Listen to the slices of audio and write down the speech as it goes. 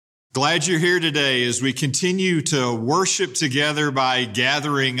Glad you're here today as we continue to worship together by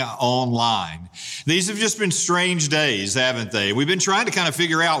gathering online. These have just been strange days, haven't they? We've been trying to kind of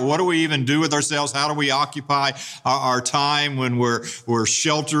figure out what do we even do with ourselves? How do we occupy our time when we're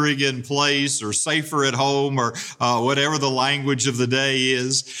sheltering in place or safer at home or whatever the language of the day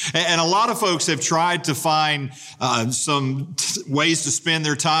is. And a lot of folks have tried to find some ways to spend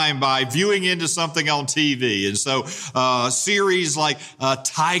their time by viewing into something on TV. And so series like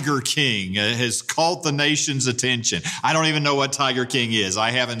Tiger King has caught the nation's attention. I don't even know what Tiger King is.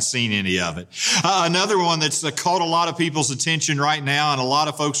 I haven't seen any of it. Another one that's caught a lot of people's attention right now and a lot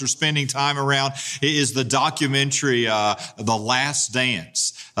of folks are spending time around is the documentary, The Last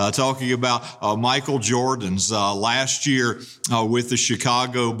Dance, talking about Michael Jordan's last year with the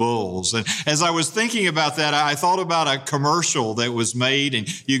Chicago Bulls. And as I was thinking about that, I thought about a commercial that was made, and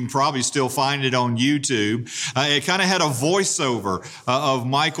you can probably still find it on YouTube. It kind of had a voiceover of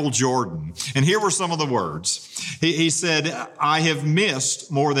Michael Jordan. And here were some of the words. He said, "I have missed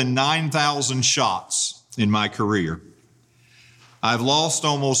more than 9,000 shots in my career. I've lost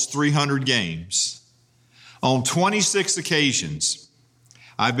almost 300 games. On 26 occasions,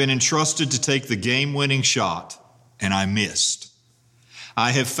 I've been entrusted to take the game-winning shot, and I missed.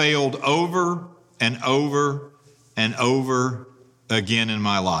 I have failed over and over and over again in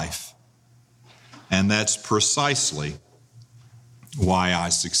my life. And that's precisely why I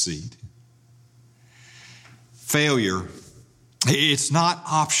succeed." Failure, it's not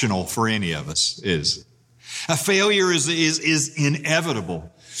optional for any of us, is it? A failure is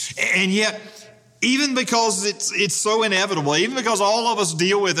inevitable. And yet, even because it's so inevitable, even because all of us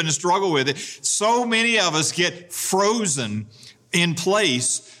deal with it and struggle with it, so many of us get frozen in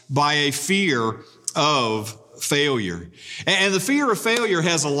place by a fear of failure. And the fear of failure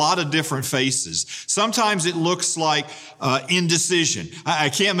has a lot of different faces. Sometimes it looks like indecision. I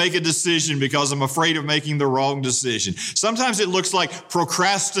can't make a decision because I'm afraid of making the wrong decision. Sometimes it looks like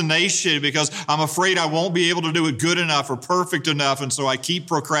procrastination because I'm afraid I won't be able to do it good enough or perfect enough, and so I keep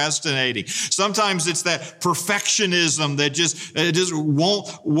procrastinating. Sometimes it's that perfectionism that just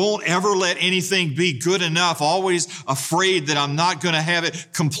won't ever let anything be good enough, always afraid that I'm not going to have it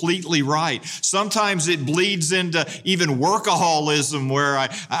completely right. Sometimes it bleeds into even workaholism where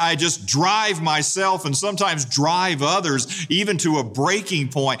I just drive myself and sometimes drive others even to a breaking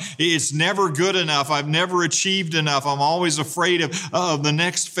point. It's never good enough. I've never achieved enough. I'm always afraid of the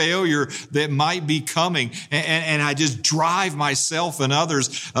next failure that might be coming. And I just drive myself and others,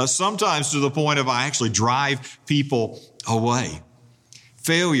 sometimes to the point of I actually drive people away.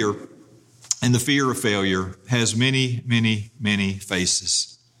 Failure and the fear of failure has many, many, many faces.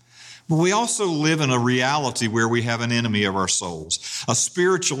 But we also live in a reality where we have an enemy of our souls, a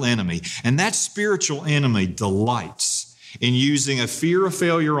spiritual enemy. And that spiritual enemy delights in using a fear of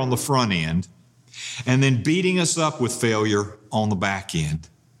failure on the front end and then beating us up with failure on the back end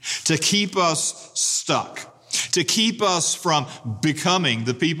to keep us stuck, to keep us from becoming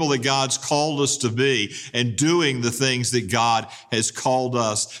the people that God's called us to be and doing the things that God has called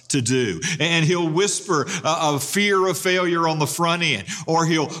us to do. And he'll whisper a fear of failure on the front end, or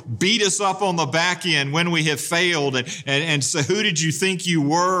he'll beat us up on the back end when we have failed and say, who did you think you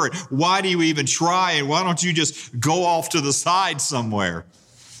were? And why do you even try? And why don't you just go off to the side somewhere?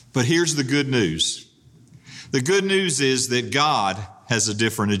 But here's the good news. The good news is that God has a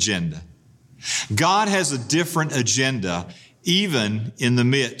different agenda. God has a different agenda even in the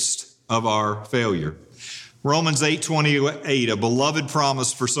midst of our failure. Romans 8:28, a beloved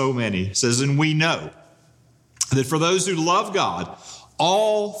promise for so many, says, "And we know that for those who love God,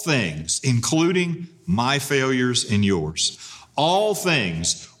 all things, including my failures and yours, all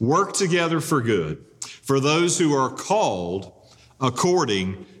things work together for good for those who are called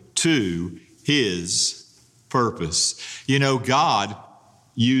according to his purpose." You know, God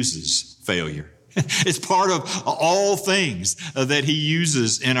uses failure. It's part of all things that he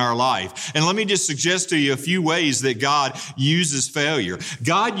uses in our life. And let me just suggest to you a few ways that God uses failure.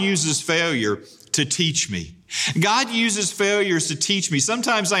 God uses failure to teach me. God uses failures to teach me.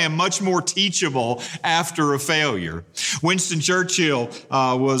 Sometimes I am much more teachable after a failure. Winston Churchill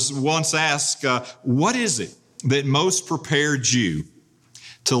was once asked, what is it that most prepared you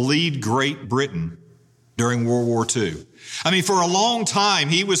to lead Great Britain during World War II? I mean, for a long time,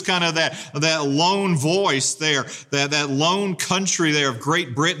 he was kind of that lone voice there, that lone country there of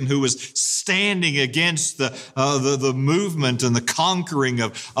Great Britain who was standing against the movement and the conquering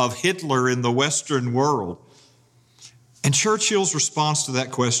of Hitler in the Western world. And Churchill's response to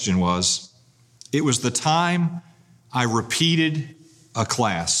that question was, it was the time I repeated a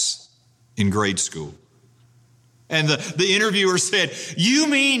class in grade school. And the interviewer said, "You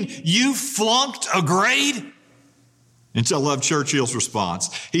mean you flunked a grade?" And I love Churchill's response.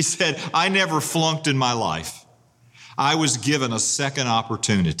 He said, "I never flunked in my life. I was given a second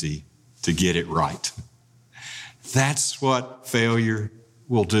opportunity to get it right." That's what failure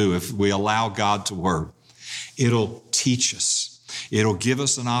will do if we allow God to work. It'll teach us. It'll give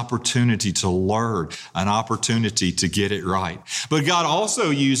us an opportunity to learn, an opportunity to get it right. But God also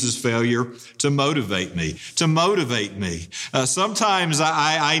uses failure to motivate me, Sometimes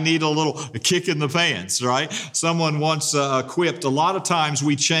I need a little kick in the pants, right? Someone once quipped, a lot of times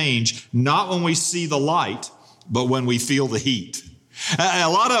we change, not when we see the light, but when we feel the heat. A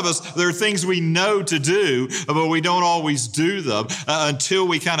lot of us, there are things we know to do, but we don't always do them until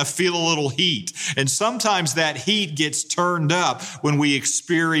we kind of feel a little heat. And sometimes that heat gets turned up when we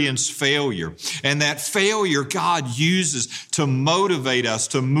experience failure. And that failure God uses to motivate us,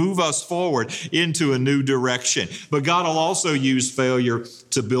 to move us forward into a new direction. But God will also use failure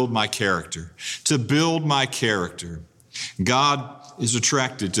to build my character, God is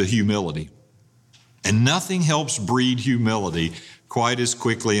attracted to humility. And nothing helps breed humility quite as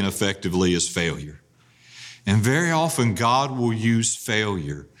quickly and effectively as failure. And very often God will use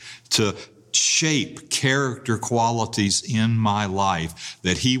failure to shape character qualities in my life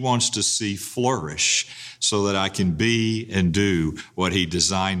that He wants to see flourish so that I can be and do what He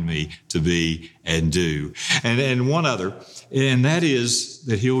designed me to be and do. And one other, and that is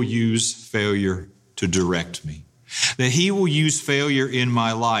that He'll use failure to direct me. That He will use failure in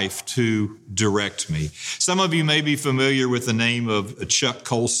my life to direct me. Some of you may be familiar with the name of Chuck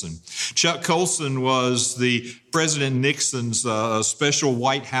Colson. Chuck Colson was the President Nixon's special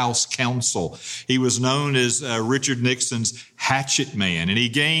White House counsel. He was known as Richard Nixon's hatchet man, and he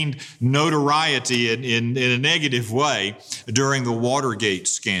gained notoriety in a negative way during the Watergate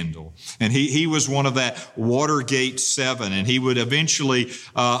scandal. And he was one of that Watergate 7, and he would eventually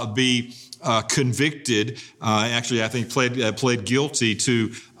be convicted, actually I think pled guilty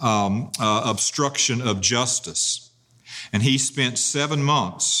to obstruction of justice. And he spent 7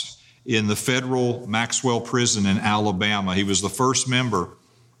 months in the federal Maxwell prison in Alabama. He was the first member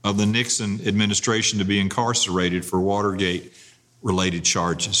of the Nixon administration to be incarcerated for Watergate-related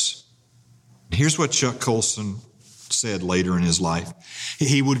charges. Here's what Chuck Colson said later in his life.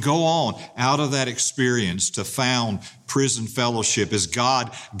 He would go on out of that experience to found prison fellowship as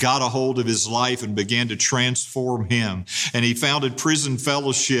God got a hold of his life and began to transform him. And he founded prison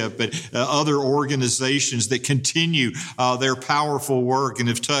fellowship and other organizations that continue their powerful work and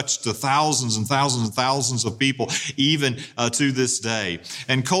have touched thousands and thousands and thousands of people even to this day.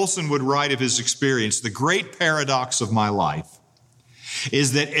 And Colson would write of his experience, "The great paradox of my life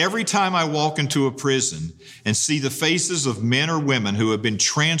is that every time I walk into a prison and see the faces of men or women who have been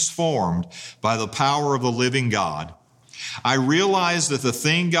transformed by the power of the living God, I realize that the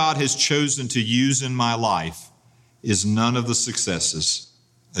thing God has chosen to use in my life is none of the successes,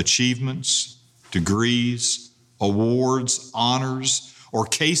 achievements, degrees, awards, honors, or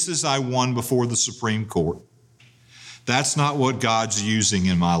cases I won before the Supreme Court. That's not what God's using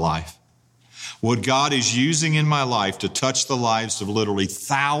in my life. What God is using in my life to touch the lives of literally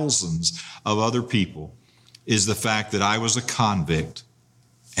thousands of other people is the fact that I was a convict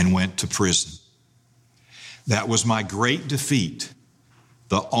and went to prison. That was my great defeat.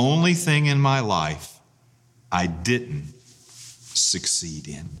 The only thing in my life I didn't succeed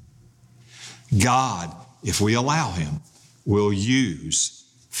in." God, if we allow Him, will use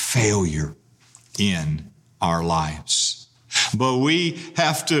failure in our lives. But we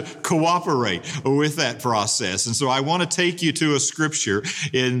have to cooperate with that process. And so I want to take you to a scripture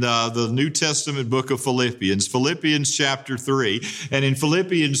in the New Testament book of Philippians chapter 3. And in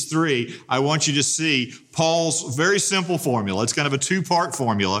Philippians 3, I want you to see Paul's very simple formula. It's kind of a two-part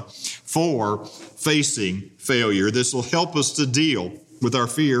formula for facing failure. This will help us to deal with our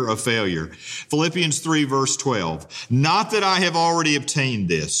fear of failure. Philippians 3, verse 12. "Not that I have already obtained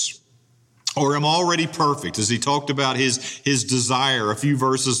this, or am already perfect," as he talked about his desire a few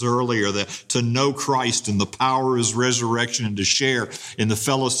verses earlier, to know Christ and the power of His resurrection and to share in the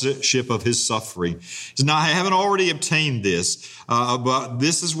fellowship of His suffering. He says, "Now I haven't already obtained this, but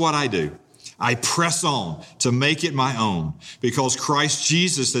this is what I do. I press on to make it my own, because Christ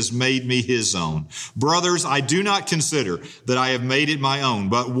Jesus has made me His own. Brothers, I do not consider that I have made it my own,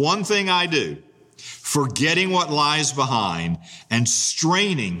 but one thing I do, forgetting what lies behind and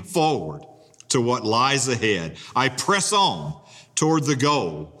straining forward to what lies ahead, I press on toward the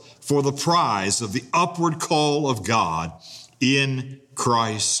goal for the prize of the upward call of God in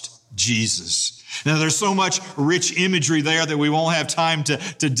Christ Jesus. Now, there's so much rich imagery there that we won't have time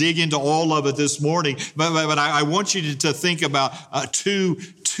to dig into all of it this morning. But I want you to think about two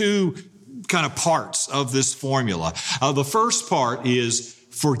kind of parts of this formula. The first part is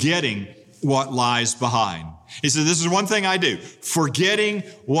forgetting what lies behind. He said, this is one thing I do, forgetting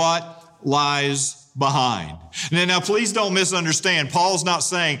what lies behind. Now, please don't misunderstand. Paul's not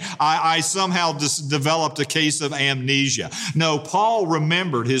saying I somehow developed a case of amnesia. No, Paul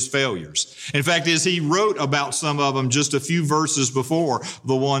remembered his failures. In fact, as he wrote about some of them just a few verses before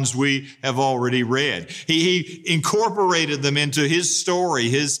the ones we have already read, he incorporated them into his story,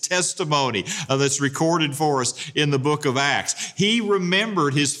 his testimony that's recorded for us in the book of Acts. He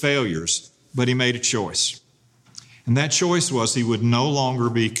remembered his failures, but he made a choice. And that choice was he would no longer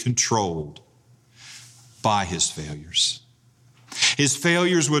be controlled by his failures. His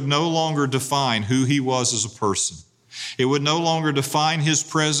failures would no longer define who he was as a person. It would no longer define his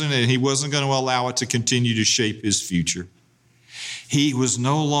present, and he wasn't going to allow it to continue to shape his future. He was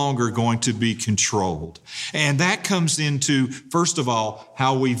no longer going to be controlled. And that comes into, first of all,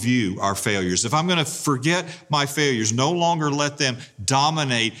 how we view our failures. If I'm going to forget my failures, no longer let them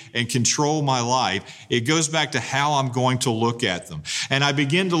dominate and control my life, it goes back to how I'm going to look at them. And I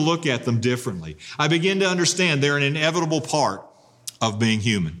begin to look at them differently. I begin to understand they're an inevitable part of being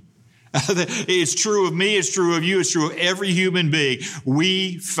human. It's true of me, it's true of you, it's true of every human being.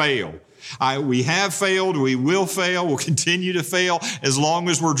 We fail. We have failed, we will fail, we'll continue to fail as long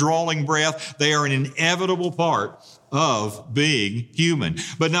as we're drawing breath. They are an inevitable part of being human.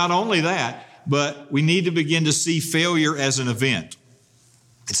 But not only that, but we need to begin to see failure as an event.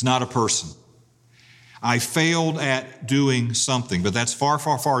 It's not a person. I failed at doing something, but that's far,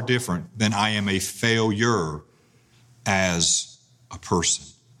 far, far different than I am a failure as a person.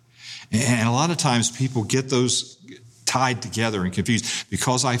 And a lot of times people get those tied together and confused.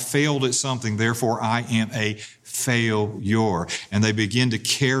 Because I failed at something, therefore I am a failure. And they begin to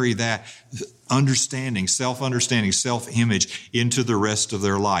carry that understanding, self-image into the rest of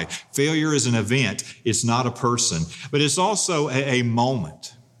their life. Failure is an event. It's not a person, but it's also a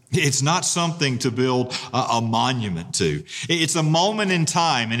moment. It's not something to build a monument to. It's a moment in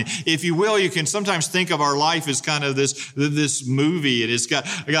time. And if you will, you can sometimes think of our life as kind of this movie. And it's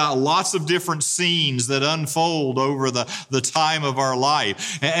got lots of different scenes that unfold over the time of our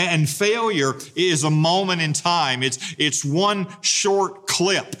life. And failure is a moment in time. It's one short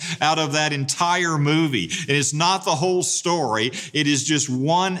clip out of that entire movie. And it's not the whole story. It is just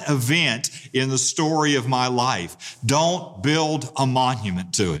one event in the story of my life. Don't build a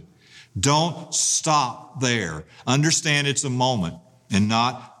monument to it. Don't stop there. Understand it's a moment and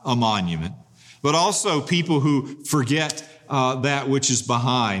not a monument. But also people who forget that which is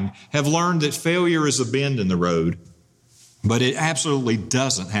behind have learned that failure is a bend in the road, but it absolutely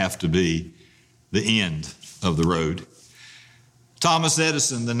doesn't have to be the end of the road. Thomas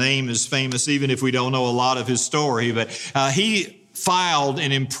Edison, the name is famous even if we don't know a lot of his story, but he filed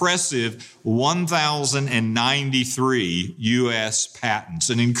an impressive 1,093 U.S.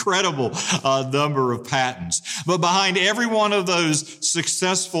 patents, an incredible number of patents. But behind every one of those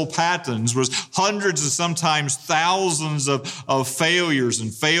successful patents was hundreds and sometimes thousands of failures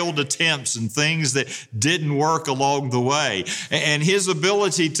and failed attempts and things that didn't work along the way. And his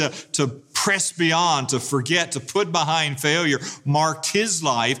ability to press beyond, to forget, to put behind failure marked his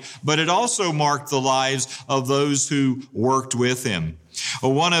life, but it also marked the lives of those who worked with him.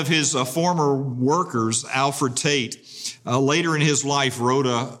 One of his former workers, Alfred Tate, later in his life wrote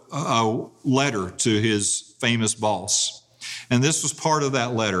a letter to his famous boss. And this was part of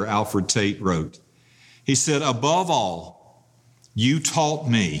that letter Alfred Tate wrote. He said, "Above all, you taught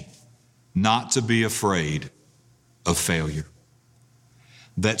me not to be afraid of failure.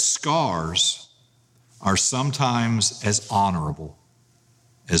 That scars are sometimes as honorable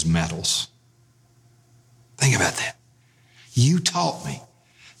as medals." Think about that. You taught me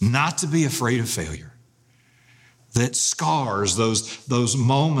not to be afraid of failure. That scars, those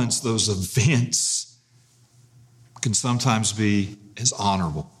moments, those events can sometimes be as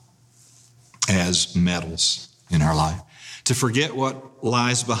honorable as medals in our life. To forget what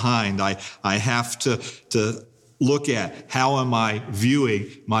lies behind, I have to look at how am I viewing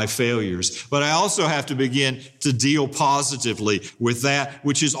my failures. But I also have to begin to deal positively with that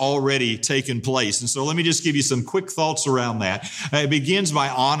which has already taken place. And so let me just give you some quick thoughts around that. It begins by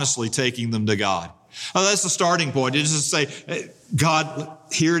honestly taking them to God. That's the starting point. It's just to say, God,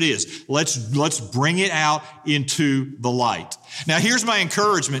 here it is. Let's bring it out into the light. Now, here's my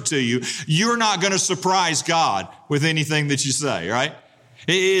encouragement to you. You're not going to surprise God with anything that you say, right?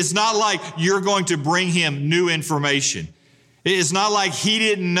 It's not like you're going to bring him new information. It's not like he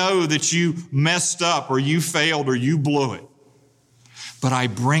didn't know that you messed up or you failed or you blew it. But I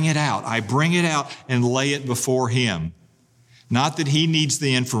bring it out. I bring it out and lay it before him. Not that he needs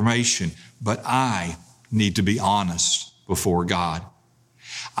the information, but I need to be honest before God.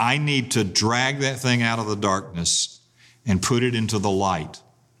 I need to drag that thing out of the darkness and put it into the light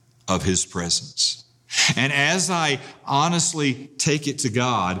of his presence. And as I honestly take it to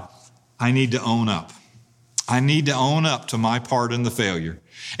God, I need to own up. I need to own up to my part in the failure.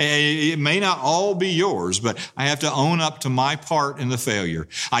 It may not all be yours, but I have to own up to my part in the failure.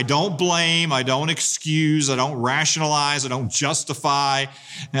 I don't blame, I don't excuse, I don't rationalize, I don't justify,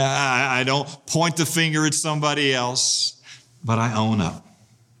 I don't point the finger at somebody else, but I own up.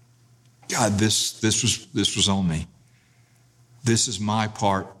 God, this was on me. This is my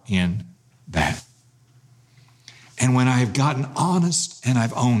part in that. And when I have gotten honest and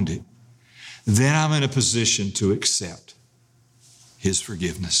I've owned it, then I'm in a position to accept his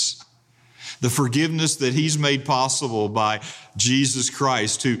forgiveness. The forgiveness that he's made possible by Jesus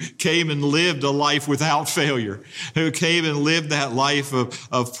Christ, who came and lived a life without failure, who came and lived that life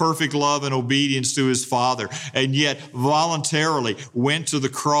of perfect love and obedience to his Father, and yet voluntarily went to the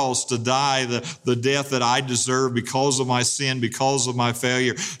cross to die the death that I deserve because of my sin, because of my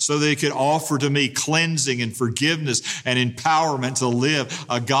failure, so that he could offer to me cleansing and forgiveness and empowerment to live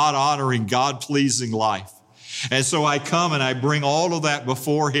a God-honoring, God-pleasing life. And so I come and I bring all of that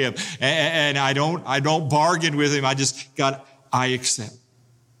before him, and I don't bargain with him. I accept.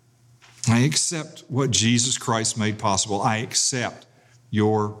 I accept what Jesus Christ made possible. I accept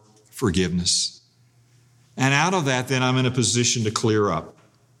your forgiveness. And out of that, then I'm in a position to clear up.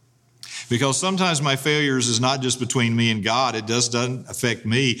 Because sometimes my failures is not just between me and God. It doesn't affect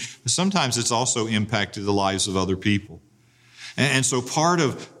me, but sometimes it's also impacted the lives of other people. And so part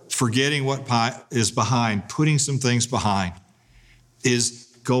of forgetting what is behind, putting some things behind, is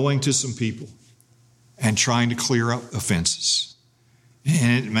going to some people and trying to clear up offenses.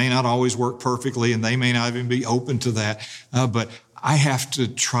 And it may not always work perfectly, and they may not even be open to that, but I have to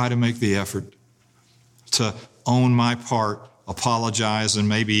try to make the effort to own my part, apologize, and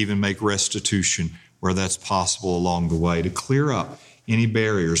maybe even make restitution where that's possible along the way, to clear up any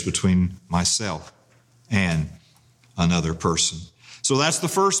barriers between myself and another person. So that's the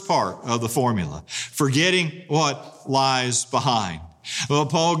first part of the formula, forgetting what lies behind. Well,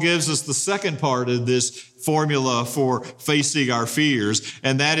 Paul gives us the second part of this formula for facing our fears,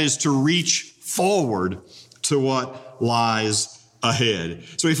 and that is to reach forward to what lies ahead.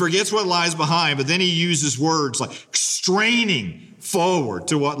 So he forgets what lies behind, but then he uses words like straining forward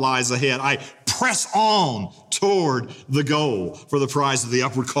to what lies ahead. I press on toward the goal for the prize of the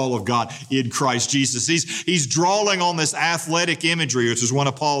upward call of God in Christ Jesus. He's drawing on this athletic imagery, which is one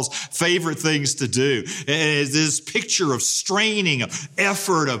of Paul's favorite things to do. It's this picture of straining, of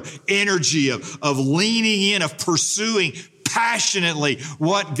effort, of energy, of leaning in, of pursuing passionately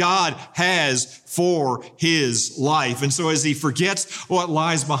what God has for his life. And so as he forgets what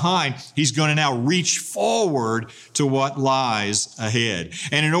lies behind, he's going to now reach forward to what lies ahead.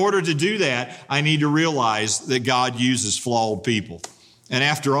 And in order to do that, I need to realize that God uses flawed people. And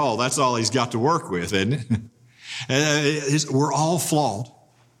after all, that's all he's got to work with, isn't it? We're all flawed.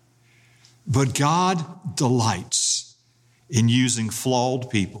 But God delights in using flawed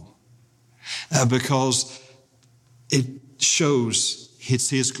people because it shows it's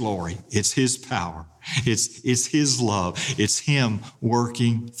his glory, it's his power, it's his love, it's him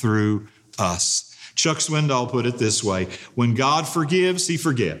working through us. Chuck Swindoll put it this way: when God forgives, he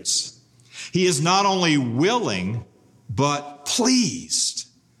forgets. He is not only willing, but pleased.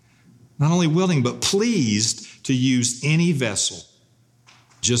 Not only willing, but pleased to use any vessel,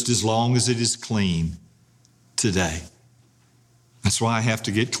 just as long as it is clean today. That's why I have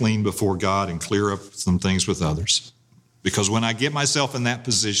to get clean before God and clear up some things with others. Because when I get myself in that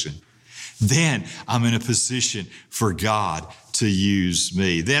position, then I'm in a position for God to use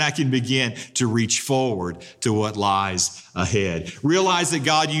me. Then I can begin to reach forward to what lies ahead. Realize that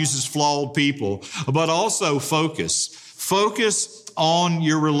God uses flawed people, but also focus. Focus on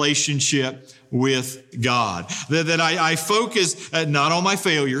your relationship with God. That I focus not on my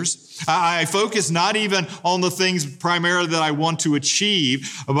failures. I focus not even on the things primarily that I want to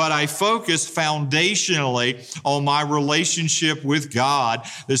achieve, but I focus foundationally on my relationship with God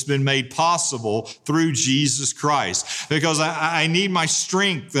that's been made possible through Jesus Christ. Because I need my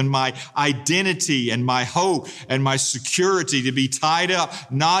strength and my identity and my hope and my security to be tied up,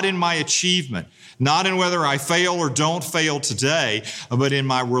 not in my achievement, not in whether I fail or don't fail today, but in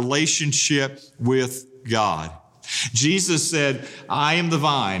my relationship with God. Jesus said, I am the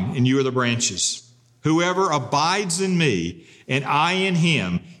vine and you are the branches. Whoever abides in me and I in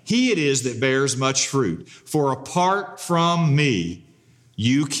him, he it is that bears much fruit. For apart from me,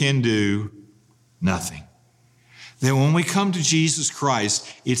 you can do nothing. That when we come to Jesus Christ,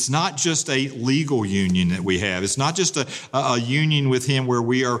 it's not just a legal union that we have. It's not just a union with him where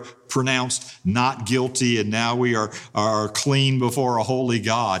we are pronounced not guilty and now we are clean before a holy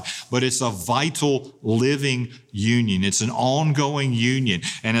God, but it's a vital living union. It's an ongoing union.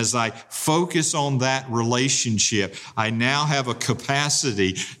 And as I focus on that relationship, I now have a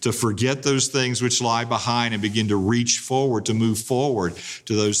capacity to forget those things which lie behind and begin to reach forward, to move forward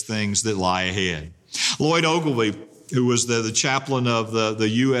to those things that lie ahead. Lloyd Ogilvie, who was the chaplain of the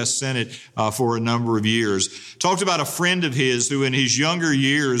U.S. Senate for a number of years, talked about a friend of his who in his younger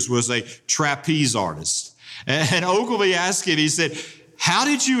years was a trapeze artist. And Ogilvie asked him, he said, how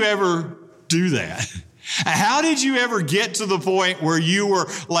did you ever do that? How did you ever get to the point where you were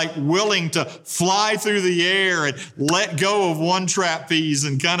like willing to fly through the air and let go of one trapeze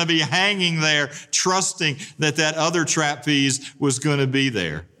and kind of be hanging there, trusting that other trapeze was going to be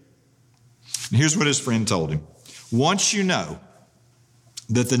there? And here's what his friend told him. Once you know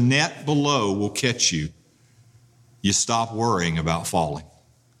that the net below will catch you, you stop worrying about falling.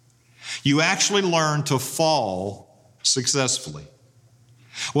 You actually learn to fall successfully.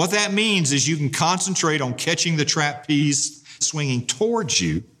 What that means is you can concentrate on catching the trapeze swinging towards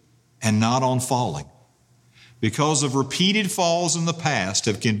you and not on falling. Because of repeated falls in the past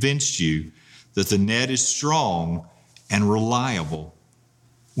have convinced you that the net is strong and reliable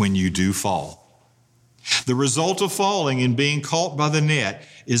when you do fall. The result of falling and being caught by the net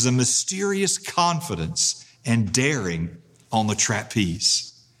is a mysterious confidence and daring on the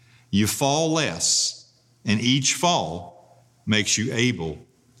trapeze. You fall less, and each fall makes you able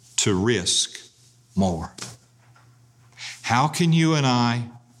to risk more. How can you and I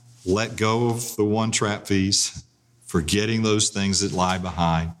let go of the one trapeze, forgetting those things that lie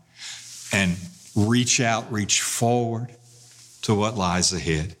behind, and reach forward to what lies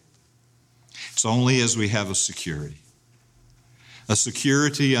ahead? It's only as we have a security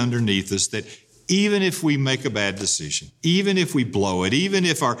underneath us that even if we make a bad decision, even if we blow it, even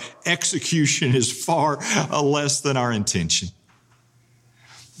if our execution is far less than our intention,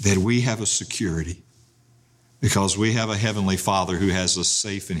 that we have a security because we have a heavenly Father who has us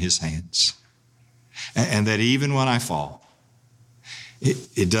safe in his hands. And that even when I fall,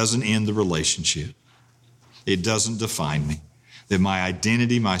 it doesn't end the relationship. It doesn't define me. That my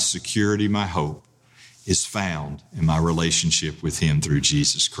identity, my security, my hope is found in my relationship with him through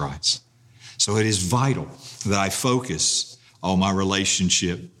Jesus Christ. So it is vital that I focus on my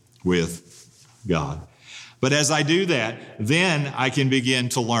relationship with God. But as I do that, then I can begin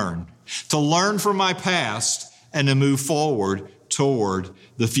to learn from my past and to move forward toward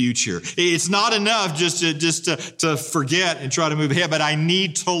the future. It's not enough just to forget and try to move ahead, but I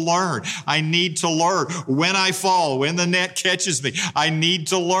need to learn. I need to learn when I fall, when the net catches me. I need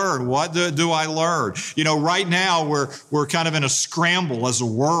to learn. What do I learn? You know, right now we're kind of in a scramble as a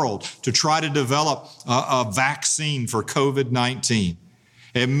world to try to develop a vaccine for COVID-19.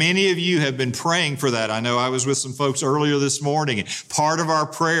 And many of you have been praying for that. I know I was with some folks earlier this morning, and part of our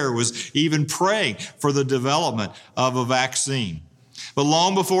prayer was even praying for the development of a vaccine. But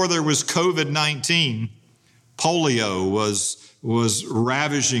long before there was COVID-19, polio was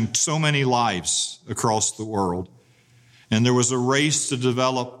ravaging so many lives across the world. And there was a race to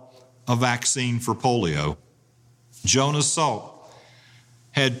develop a vaccine for polio. Jonas Salk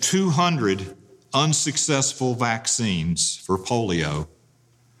had 200 unsuccessful vaccines for polio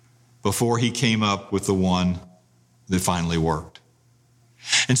before he came up with the one that finally worked.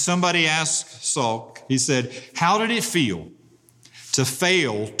 And somebody asked Salk, he said, how did it feel to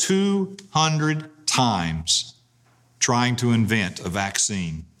fail 200 times trying to invent a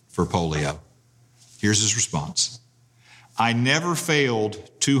vaccine for polio? Here's his response. I never failed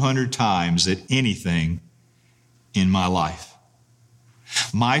 200 times at anything in my life.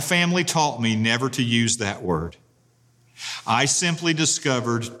 My family taught me never to use that word. I simply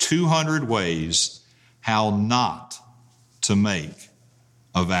discovered 200 ways how not to make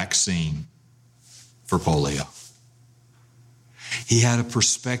a vaccine for polio. He had a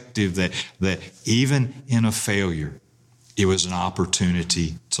perspective that even in a failure, it was an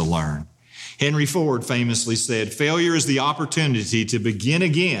opportunity to learn. Henry Ford famously said, failure is the opportunity to begin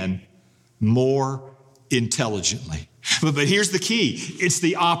again more intelligently. But here's the key. It's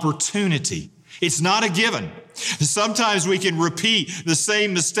the opportunity. It's not a given. Sometimes we can repeat the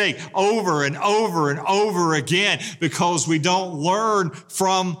same mistake over and over and over again because we don't learn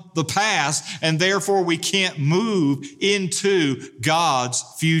from the past, and therefore we can't move into God's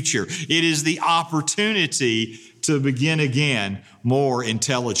future. It is the opportunity to begin again more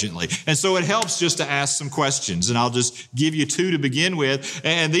intelligently. And so it helps just to ask some questions, and I'll just give you two to begin with.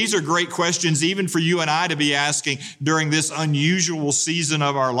 And these are great questions even for you and I to be asking during this unusual season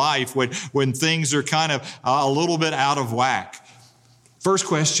of our life when things are kind of a little bit out of whack. First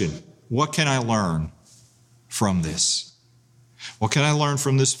question, what can I learn from this? What can I learn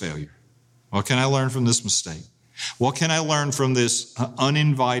from this failure? What can I learn from this mistake? What can I learn from this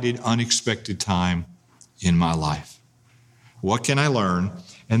uninvited, unexpected time in my life? What can I learn?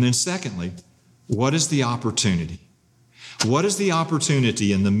 And then secondly, what is the opportunity? What is the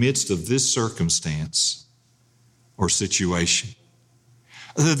opportunity in the midst of this circumstance or situation?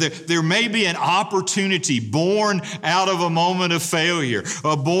 There may be an opportunity born out of a moment of failure,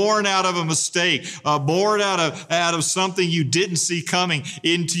 born out of a mistake, born out of something you didn't see coming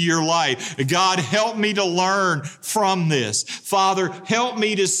into your life. God, help me to learn from this. Father, help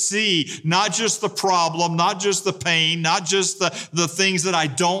me to see not just the problem, not just the pain, not just the things that I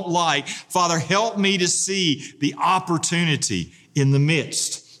don't like. Father, help me to see the opportunity in the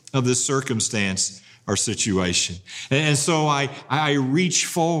midst of this circumstance or situation. And so I reach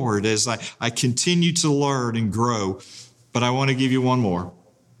forward as I continue to learn and grow. But I want to give you one more,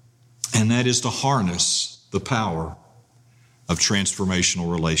 and that is to harness the power of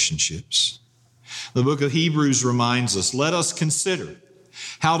transformational relationships. The book of Hebrews reminds us, let us consider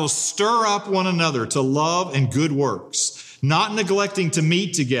how to stir up one another to love and good works, not neglecting to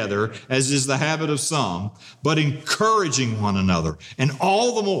meet together, as is the habit of some, but encouraging one another, and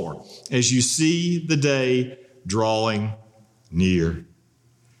all the more as you see the day drawing near.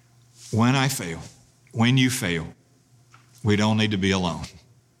 When I fail, when you fail, we don't need to be alone.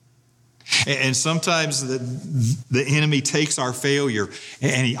 And sometimes the enemy takes our failure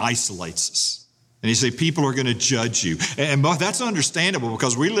and he isolates us. And you say, people are going to judge you. And that's understandable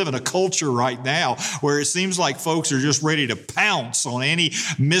because we live in a culture right now where it seems like folks are just ready to pounce on any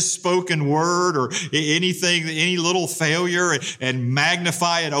misspoken word or anything, any little failure and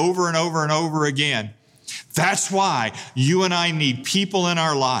magnify it over and over and over again. That's why you and I need people in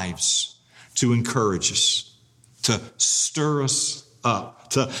our lives to encourage us, to stir us up,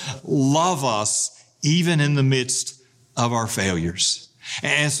 to love us even in the midst of our failures.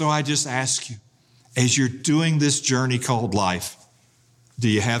 And so I just ask you, as you're doing this journey called life, do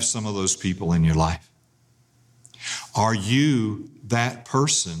you have some of those people in your life? Are you that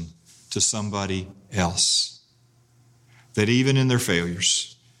person to somebody else? That even in their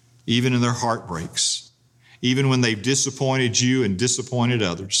failures, even in their heartbreaks, even when they've disappointed you and disappointed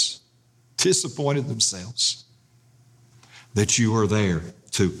others, disappointed themselves, that you are there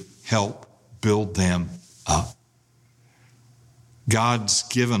to help build them up. God's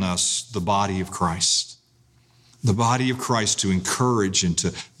given us the body of Christ to encourage and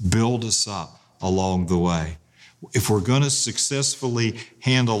to build us up along the way. If we're going to successfully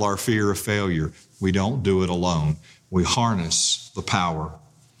handle our fear of failure, we don't do it alone. We harness the power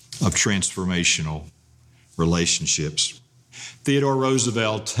of transformational relationships. Theodore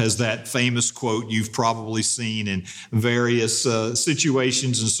Roosevelt has that famous quote you've probably seen in various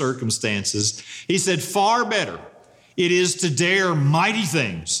situations and circumstances. He said, "Far better it is to dare mighty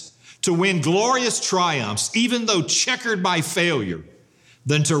things, to win glorious triumphs, even though checkered by failure,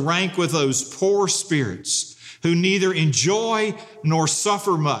 than to rank with those poor spirits who neither enjoy nor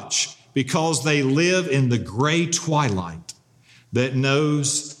suffer much because they live in the gray twilight that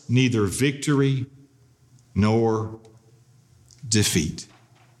knows neither victory nor defeat."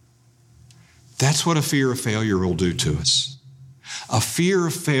 That's what a fear of failure will do to us. A fear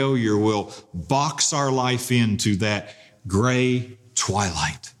of failure will box our life into that gray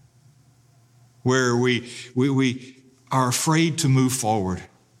twilight where we are afraid to move forward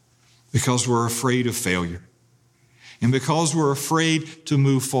because we're afraid of failure. And because we're afraid to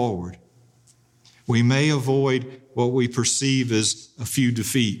move forward, we may avoid what we perceive as a few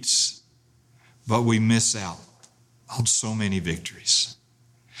defeats, but we miss out on so many victories,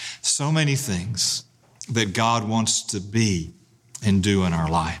 so many things that God wants to be and do in our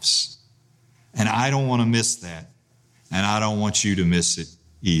lives. And I don't want to miss that, and I don't want you to miss it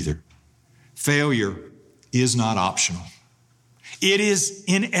either. Failure is not optional. It is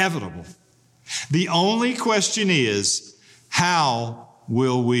inevitable. The only question is, how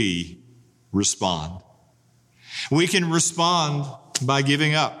will we respond? We can respond by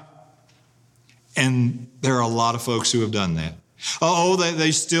giving up. And there are a lot of folks who have done that. Oh,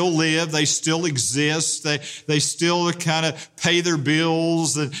 they still live. They still exist. They still kind of pay their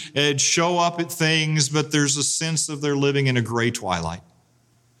bills and show up at things, but there's a sense of they're living in a gray twilight.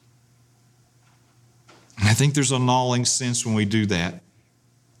 And I think there's a gnawing sense when we do that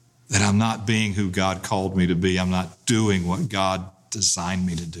I'm not being who God called me to be. I'm not doing what God designed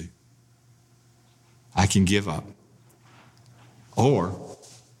me to do. I can give up. Or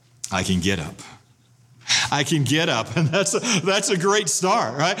I can get up. I can get up, and that's a great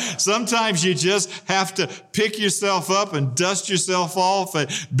start, right? Sometimes you just have to pick yourself up and dust yourself off and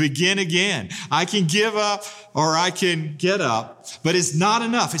begin again. I can give up or I can get up, but it's not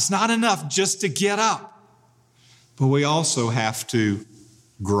enough. It's not enough just to get up. But we also have to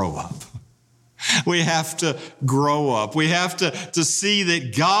grow up. We have to grow up. We have to see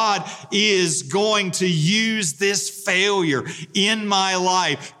that God is going to use this failure in my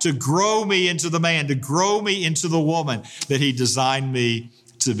life to grow me into the man, to grow me into the woman that He designed me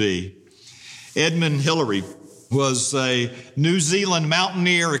to be. Edmund Hillary was a New Zealand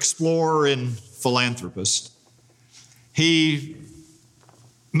mountaineer, explorer, and philanthropist. He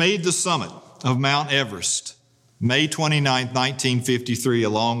made the summit of Mount Everest May 29, 1953,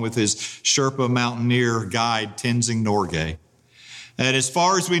 along with his Sherpa mountaineer guide, Tenzing Norgay. And as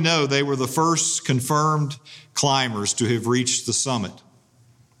far as we know, they were the first confirmed climbers to have reached the summit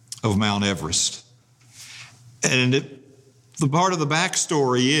of Mount Everest. And the part of the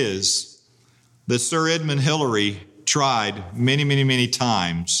backstory is that Sir Edmund Hillary tried many, many, many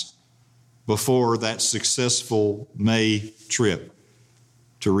times before that successful May trip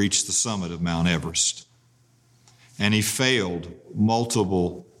to reach the summit of Mount Everest. And he failed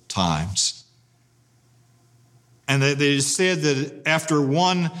multiple times. And they said that after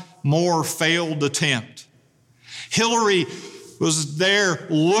one more failed attempt, Hillary was there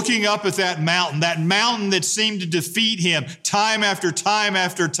looking up at that mountain that seemed to defeat him time after time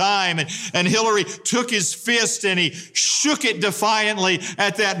after time. And Hillary took his fist and he shook it defiantly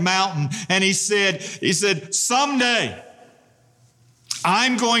at that mountain. And he said, someday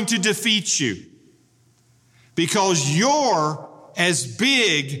I'm going to defeat you, because you're as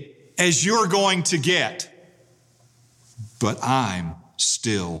big as you're going to get, but I'm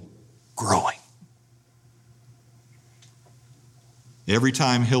still growing. Every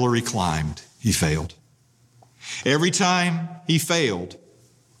time Hillary climbed, he failed. Every time he failed,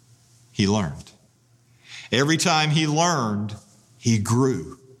 he learned. Every time he learned, he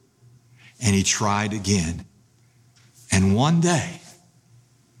grew, and he tried again. And one day,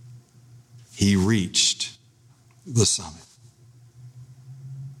 he reached the summit.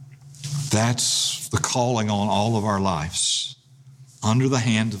 That's the calling on all of our lives, under the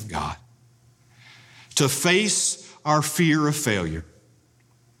hand of God, to face our fear of failure,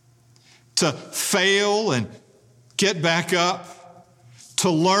 to fail and get back up,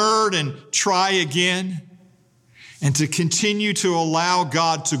 to learn and try again, and to continue to allow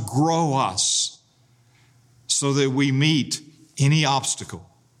God to grow us so that we meet any obstacle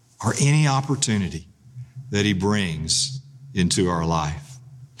or any opportunity that He brings into our life.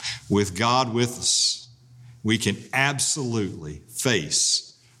 With God with us, we can absolutely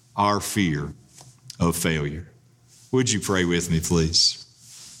face our fear of failure. Would you pray with me, please?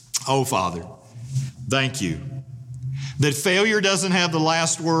 Oh, Father, thank you that failure doesn't have the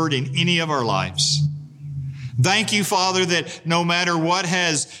last word in any of our lives. Thank you, Father, that no matter what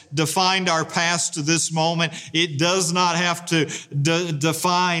has defined our past to this moment, it does not have to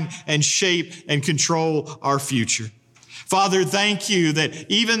define and shape and control our future. Father, thank you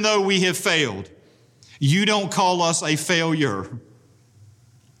that even though we have failed, you don't call us a failure,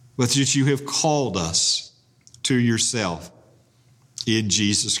 but that you have called us to yourself in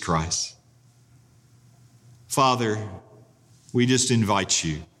Jesus Christ. Father, we just invite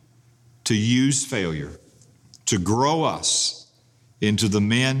you to use failure to grow us into the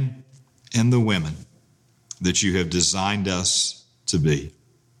men and the women that you have designed us to be.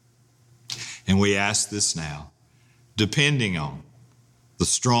 And we ask this now, depending on the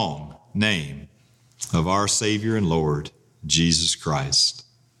strong name of our Savior and Lord, Jesus Christ.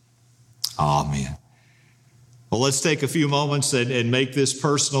 Amen. Well, let's take a few moments and make this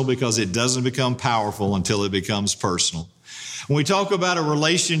personal, because it doesn't become powerful until it becomes personal. When we talk about a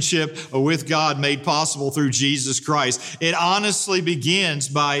relationship with God made possible through Jesus Christ, it honestly begins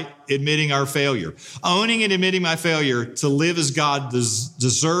by admitting our failure. Owning and admitting my failure to live as God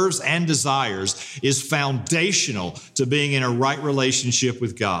deserves and desires is foundational to being in a right relationship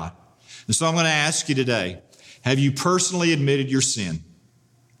with God. And so I'm going to ask you today, have you personally admitted your sin,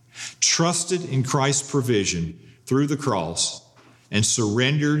 trusted in Christ's provision through the cross, and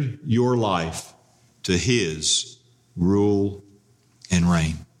surrendered your life to His rule and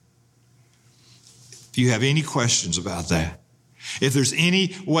reign. If you have any questions about that, if there's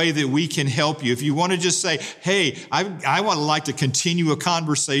any way that we can help you, if you want to just say, hey, I would like to continue a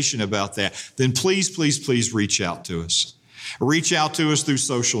conversation about that, then please reach out to us. Reach out to us through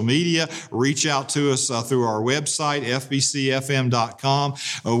social media. Reach out to us through our website, fbcfm.com.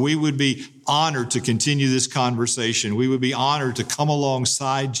 We would be honored to continue this conversation. We would be honored to come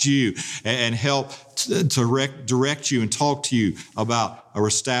alongside you and help to direct you and talk to you about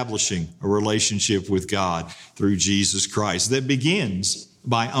establishing a relationship with God through Jesus Christ that begins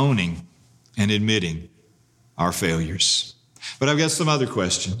by owning and admitting our failures. But I've got some other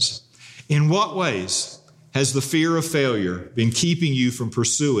questions. In what ways has the fear of failure been keeping you from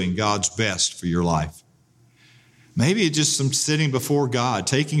pursuing God's best for your life? Maybe it's just some sitting before God,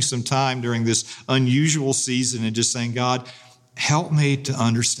 taking some time during this unusual season and just saying, God, help me to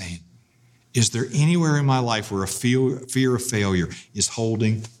understand. Is there anywhere in my life where a fear of failure is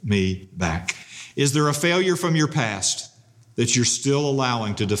holding me back? Is there a failure from your past that you're still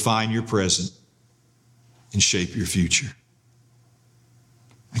allowing to define your present and shape your future?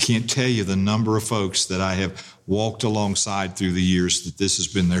 I can't tell you the number of folks that I have walked alongside through the years that this has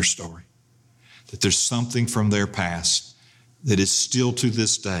been their story, that there's something from their past that is still to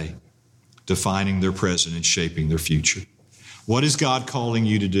this day defining their present and shaping their future. What is God calling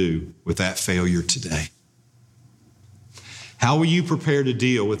you to do with that failure today? How will you prepare to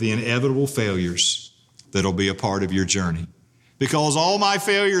deal with the inevitable failures that'll be a part of your journey? Because all my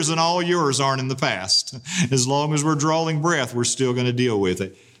failures and all yours aren't in the past. As long as we're drawing breath, we're still going to deal with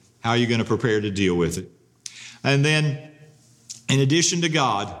it. How are you going to prepare to deal with it? And then, in addition to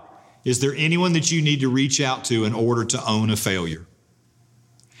God, is there anyone that you need to reach out to in order to own a failure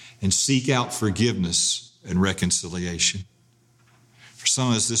and seek out forgiveness and reconciliation? For some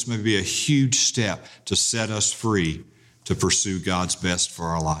of us, this may be a huge step to set us free to pursue God's best for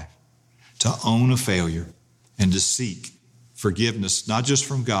our life, to own a failure and to seek forgiveness, not just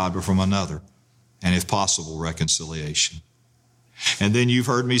from God, but from another, and if possible, reconciliation. And then you've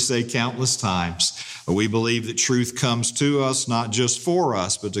heard me say countless times, we believe that truth comes to us, not just for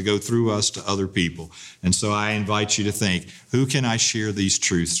us, but to go through us to other people. And so I invite you to think, who can I share these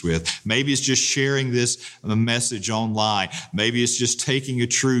truths with? Maybe it's just sharing this message online. Maybe it's just taking a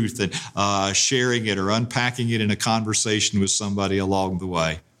truth and sharing it or unpacking it in a conversation with somebody along the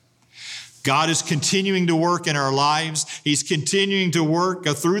way. God is continuing to work in our lives. He's continuing to work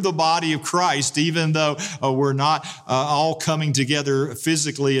through the body of Christ, even though we're not all coming together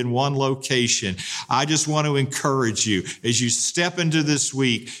physically in one location. I just want to encourage you, as you step into this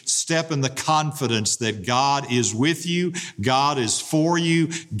week, step in the confidence that God is with you, God is for you,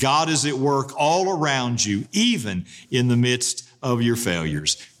 God is at work all around you, even in the midst of your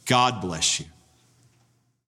failures. God bless you.